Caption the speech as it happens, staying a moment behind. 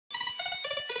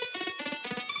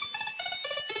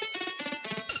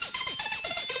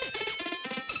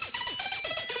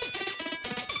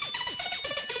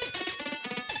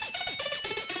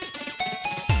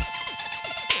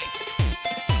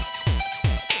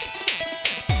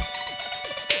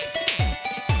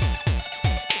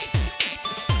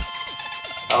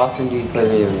often do you play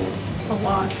video games? A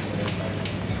lot.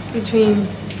 Between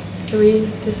 3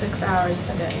 to 6 hours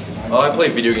a day. I play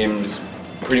video games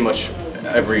pretty much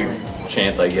every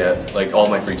chance I get. Like, all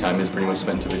my free time is pretty much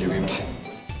spent to video games.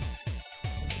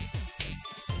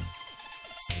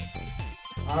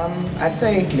 I'd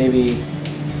say maybe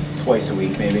twice a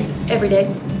week, maybe. Every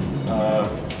day.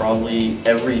 Probably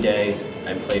every day.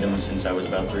 I've played them since I was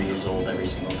about 3 years old, every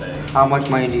single day. How much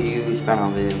money do you spend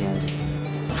on video games?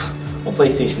 Well,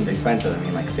 PlayStation's expensive. I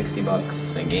mean, like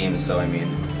 $60 a game. So I mean,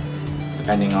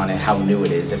 depending on it, how new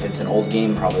it is. If it's an old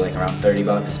game, probably like around $30.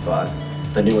 But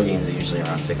the newer games are usually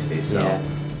around 60. So. Yeah.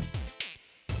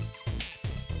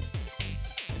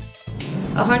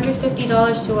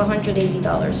 $150 to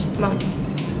 $180 a month.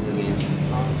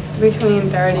 Between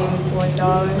 $30 and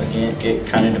 $40. Again, it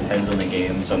kind of depends on the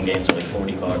game. Some games are like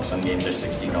 $40, some games are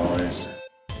 $60.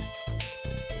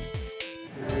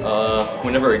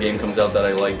 Whenever a game comes out that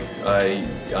I like,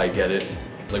 I get it.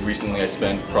 Like recently I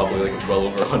spent probably like well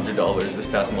over $100 this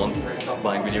past month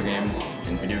buying video games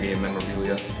and video game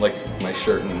memorabilia. Like my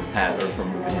shirt and hat are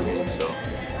from video games, so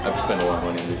I've spent a lot of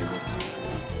money on video games.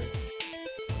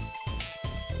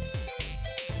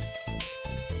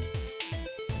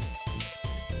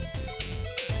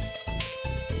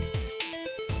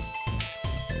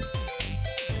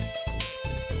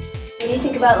 What do you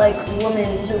think about like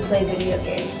women who play video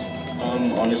games?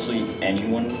 Honestly,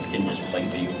 anyone can just play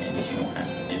video games. You don't have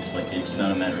to. It's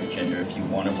not a matter of gender. If you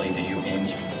want to play video games,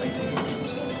 you can play video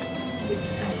games.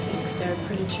 I think they're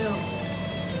pretty chill.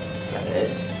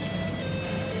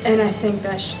 And I think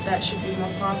that should be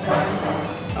more popular,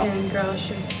 and girls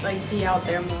should like be out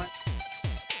there more.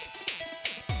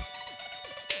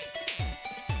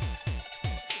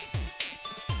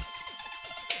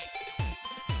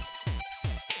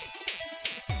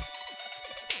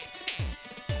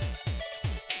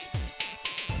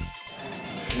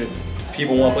 If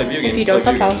people want to play video games, it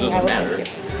doesn't matter. I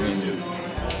mean,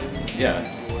 yeah,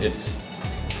 it's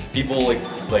people like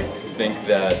think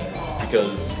that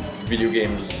because video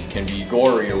games can be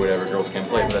gory or whatever, girls can't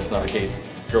play, but that's not the case.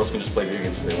 Girls can just play video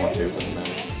games if they want to. It doesn't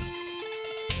matter.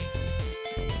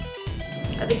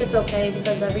 I think it's okay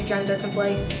because every gender can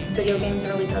play video games. It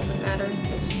really doesn't matter.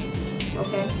 It's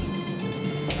okay.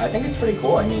 I think it's pretty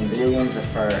cool. I mean, video games are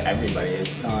for everybody.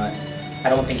 It's not. I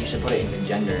don't think you should put it into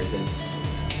genders.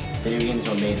 Video games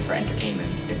were made for entertainment.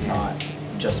 It's not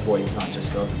just boys, it's not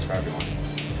just girls, it's for everyone.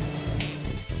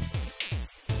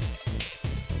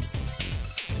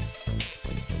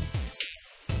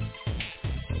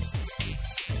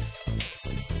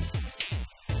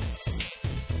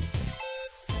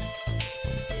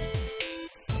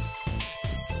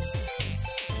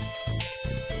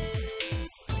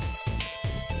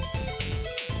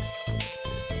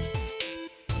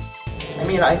 I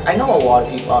mean, I know a lot of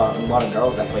people, a lot of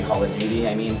girls that play Call of Duty.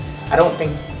 I mean, I don't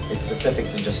think it's specific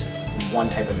to just one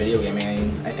type of video game. I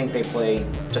mean, I think they play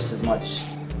just as much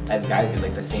as guys do,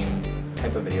 like the same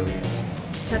type of video games.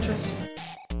 Tetris.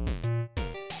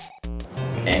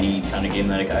 Any kind of game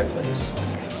that a guy plays.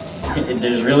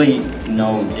 There's really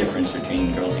no difference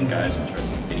between girls and guys in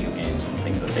terms of video games and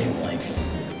things that they like.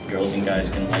 Girls and guys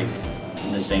can like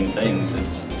the same things.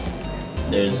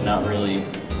 There's not really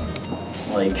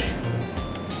like.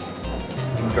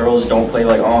 Girls don't play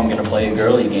like, oh, I'm gonna play a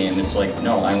girly game. It's like,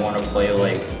 no, I want to play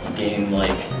like a game like,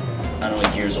 I don't know,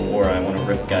 like Gears of War. I want to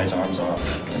rip guys' arms off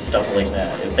and stuff like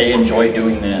that. If they enjoy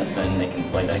doing that, then they can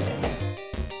play that game.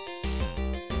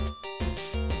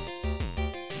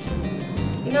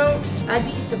 You know, I'd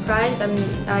be surprised. I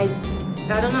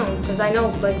don't know, because I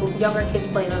know like younger kids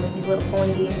play these little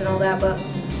pulling games and all that, but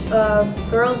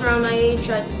girls around my age,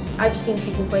 I've seen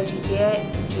people play GTA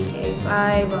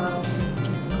 5,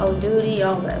 Call of Duty,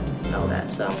 all that.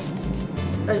 So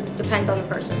it depends on the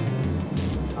person.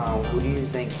 Who do you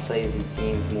think plays these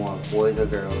games more, boys or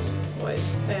girls?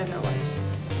 Boys, they have no lives.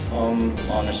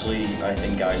 Honestly, I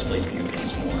think guys play video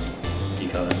games more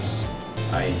because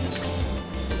I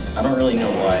don't really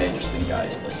know why. I just think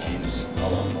guys play games a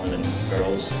lot more than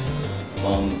girls.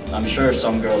 I'm sure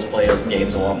some girls play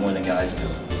games a lot more than guys do,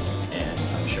 and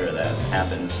I'm sure that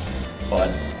happens.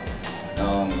 But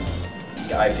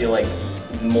I feel like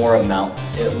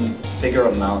bigger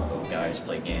amount of guys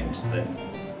play games than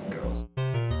girls.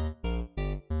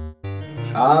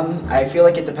 I feel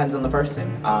like it depends on the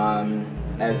person.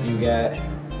 As you get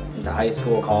into high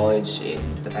school, college, it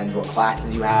depends what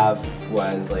classes you have, who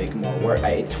has like more work.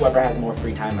 It's whoever has more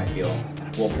free time, I feel,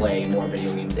 will play more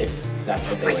video games if that's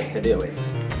what they like to do.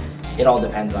 It all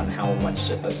depends on how much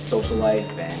social life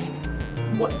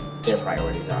and what their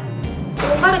priorities are.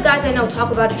 A lot of guys I know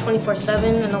talk about it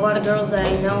 24/7, and a lot of girls that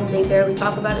I know, they barely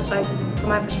talk about it, so I from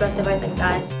my perspective, I think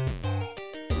guys.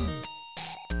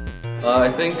 I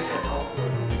think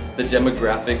the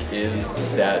demographic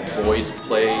is that boys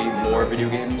play more video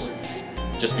games,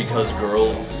 just because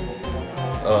girls,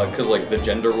 because like the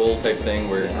gender role type thing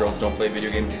where girls don't play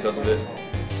video games because of it.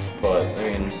 But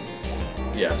I mean,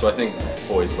 yeah, so I think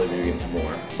boys play video games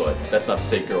more, but that's not to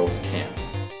say girls can't.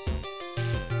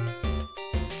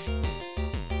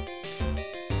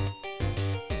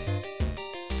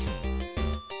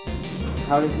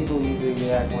 How do people usually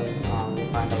react when they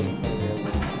find out you play video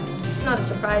games? It's not a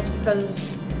surprise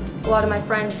because a lot of my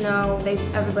friends know,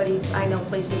 everybody I know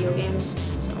plays video games,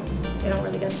 so they don't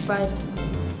really get surprised.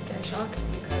 They're shocked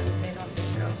because they don't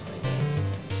think girls play games.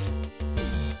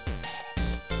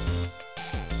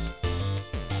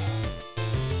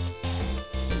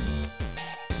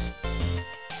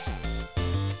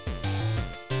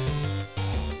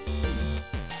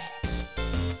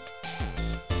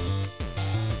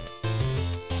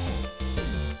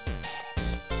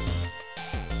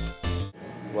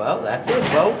 Well, that's it,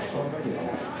 folks.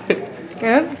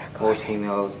 Yep. Most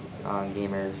female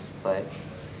gamers, but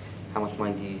how much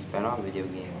money do you spend on video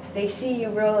games? They see you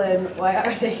rolling, why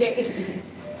are they hating?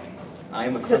 I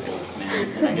am a crippled man,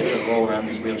 and I get to roll around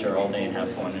this wheelchair all day and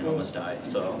have fun and almost die,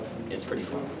 so it's pretty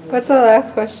fun. What's the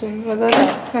last question? Was that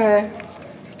it?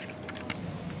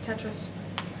 Tetris.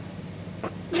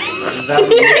 Is that what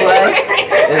you play?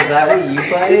 Is that what you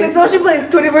play? That's all she plays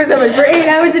 24/7 for 8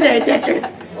 hours a day,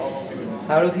 Tetris.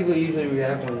 How do people usually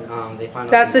react when they find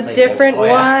out That's you a play different one?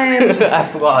 one. I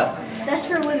forgot. That's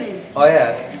for women. Oh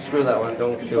yeah, screw that one.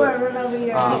 Don't do Before I it. run over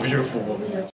your Beautiful woman.